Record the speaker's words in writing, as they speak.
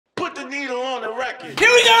the needle on the record. Here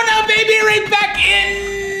we go now, baby, right back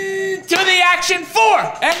into the action for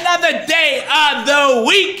another day of the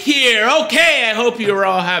week here. Okay, I hope you're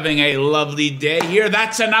all having a lovely day here.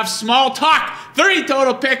 That's enough small talk. 3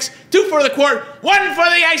 total picks, 2 for the court, 1 for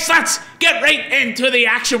the ice. Let's get right into the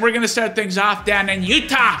action. We're going to start things off down in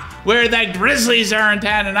Utah, where the Grizzlies are in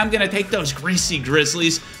town, and I'm going to take those greasy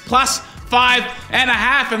Grizzlies plus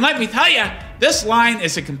 5.5. And let me tell you, this line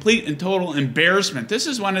is a complete and total embarrassment. This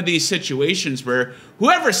is one of these situations where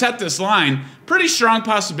whoever set this line, pretty strong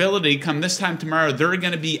possibility come this time tomorrow, they're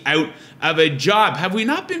going to be out of a job. Have we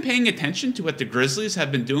not been paying attention to what the Grizzlies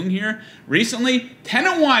have been doing here recently?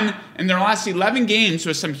 10-1 in their last 11 games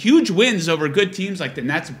with some huge wins over good teams like the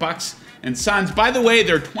Nets, Bucks, and Suns. By the way,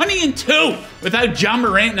 they're 20-2 without Ja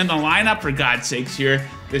Morant in the lineup, for God's sakes, here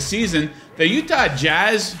this season. The Utah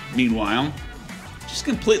Jazz, meanwhile, just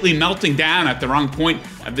completely melting down at the wrong point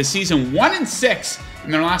of the season. 1-6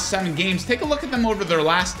 in their last 7 games. Take a look at them over their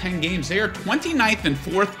last 10 games. They are 29th in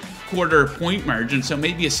fourth quarter point margin, so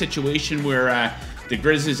maybe a situation where the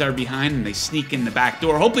Grizzlies are behind and they sneak in the back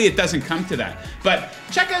door. Hopefully it doesn't come to that. But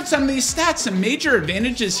check out some of these stats, some major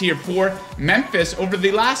advantages here for Memphis over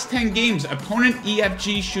the last 10 games. Opponent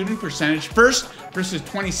EFG shooting percentage, first versus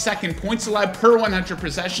 22nd, points allowed per 100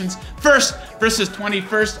 possessions, first versus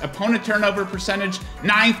 21st, opponent turnover percentage,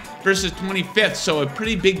 9th versus 25th. So a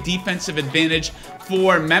pretty big defensive advantage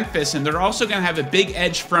for Memphis, and they're also going to have a big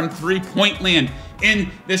edge from three-point land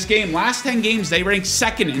in this game. Last 10 games, they ranked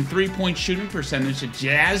 2nd in three-point shooting percentage. The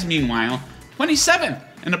Jazz, meanwhile, 27th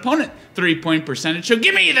in opponent three-point percentage. So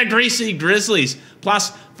give me the greasy Grizzlies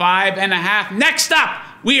plus 5.5. Next up,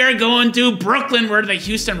 we are going to Brooklyn, where the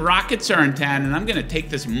Houston Rockets are in town, and I'm going to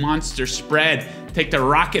take this monster spread, take the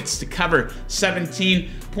Rockets to cover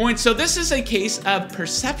 17 points. So this is a case of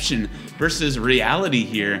perception versus reality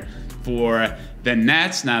here for the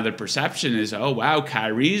Nets. Now the perception is, oh wow,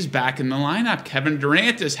 Kyrie's back in the lineup. Kevin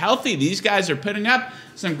Durant is healthy. These guys are putting up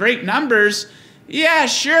some great numbers. Yeah,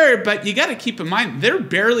 sure, but you got to keep in mind, they're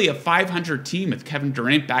barely a 500 team with Kevin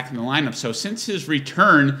Durant back in the lineup. So since his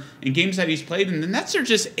return in games that he's played, and the Nets are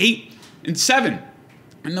just 8-7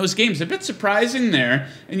 in those games. A bit surprising there.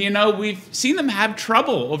 And, you know, we've seen them have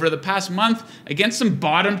trouble over the past month against some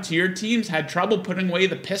bottom-tier teams, had trouble putting away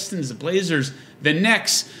the Pistons, the Blazers, the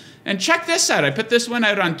Knicks. And check this out. I put this one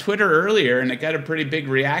out on Twitter earlier, and it got a pretty big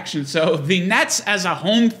reaction. So the Nets as a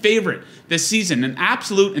home favorite this season, an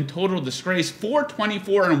absolute and total disgrace.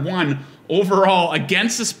 4-24-1 overall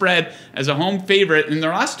against the spread as a home favorite. In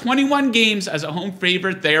their last 21 games as a home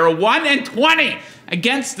favorite, they are 1-20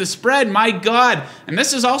 against the spread. My God. And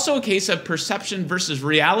this is also a case of perception versus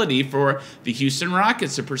reality for the Houston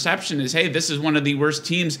Rockets. The perception is, hey, this is one of the worst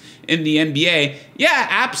teams in the NBA. Yeah,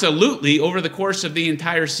 absolutely. Over the course of the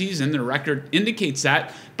entire season, their record indicates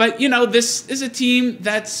that. But, you know, this is a team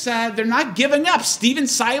that's, they're not giving up. Steven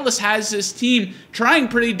Silas has this team trying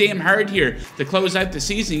pretty damn hard here to close out the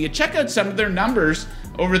season. You check out some of their numbers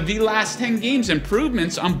over the last 10 games,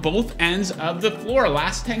 improvements on both ends of the floor.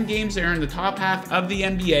 Last 10 games, they're in the top half of the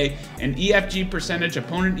NBA, and EFG percentage,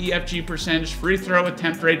 opponent EFG percentage, free throw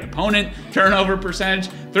attempt rate, opponent turnover percentage,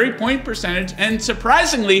 three-point percentage, and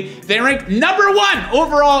surprisingly, they rank number 1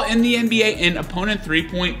 overall in the NBA in opponent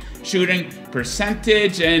three-point shooting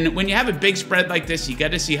percentage. And when you have a big spread like this, you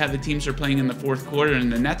got to see how the teams are playing in the fourth quarter,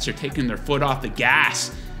 and the Nets are taking their foot off the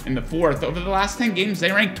gas in the fourth. Over the last 10 games,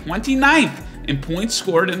 they ranked 29th in points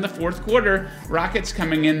scored in the fourth quarter. Rockets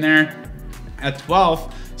coming in there at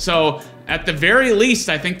 12th. So at the very least,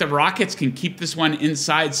 I think the Rockets can keep this one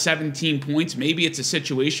inside 17 points. Maybe it's a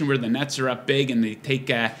situation where the Nets are up big and they take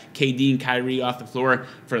KD and Kyrie off the floor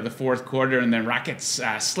for the fourth quarter, and the Rockets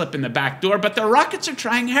slip in the back door. But the Rockets are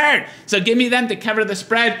trying hard. So give me them to cover the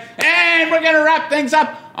spread. And we're going to wrap things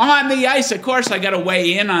up on the ice. Of course, I got to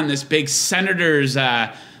weigh in on this big Senators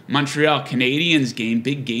Montreal Canadiens game.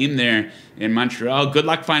 Big game there in Montreal. Good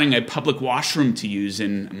luck finding a public washroom to use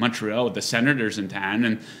in Montreal with the Senators in town.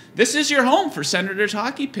 And this is your home for Senators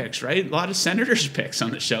hockey picks, right? A lot of Senators picks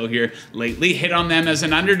on the show here lately. Hit on them as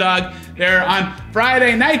an underdog there on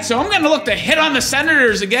Friday night. So I'm going to look to hit on the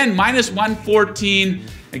Senators again. -114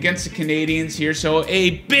 against the Canadiens here. So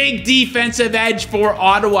a big defensive edge for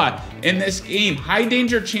Ottawa in this game. High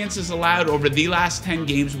danger chances allowed over the last 10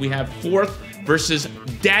 games. We have 4th versus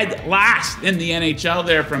dead last in the NHL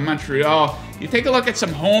there from Montreal. You take a look at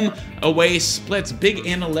some home-away splits. Big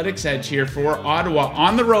analytics edge here for Ottawa.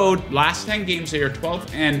 On the road, last 10 games, they are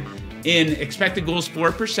 12th and in expected goals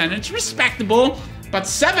for percentage. Respectable, but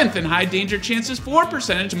 7th in high danger chances for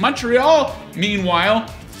percentage. Montreal, meanwhile,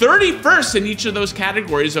 31st in each of those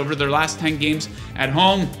categories over their last 10 games at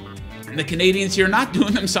home. the Canadiens here not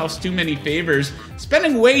doing themselves too many favors,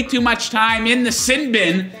 spending way too much time in the sin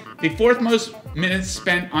bin. The fourth most minutes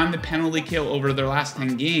spent on the penalty kill over their last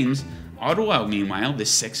 10 games. Ottawa, meanwhile, the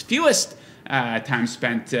sixth fewest time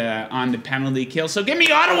spent on the penalty kill. So give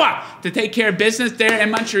me Ottawa to take care of business there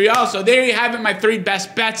in Montreal. So there you have it, my 3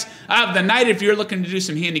 best bets of the night. If you're looking to do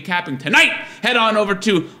some handicapping tonight, head on over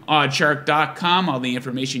to oddshark.com. All the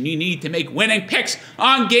information you need to make winning picks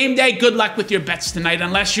on game day. Good luck with your bets tonight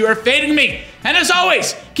unless you are fading me. And as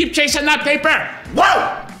always, keep chasing that paper. Whoa!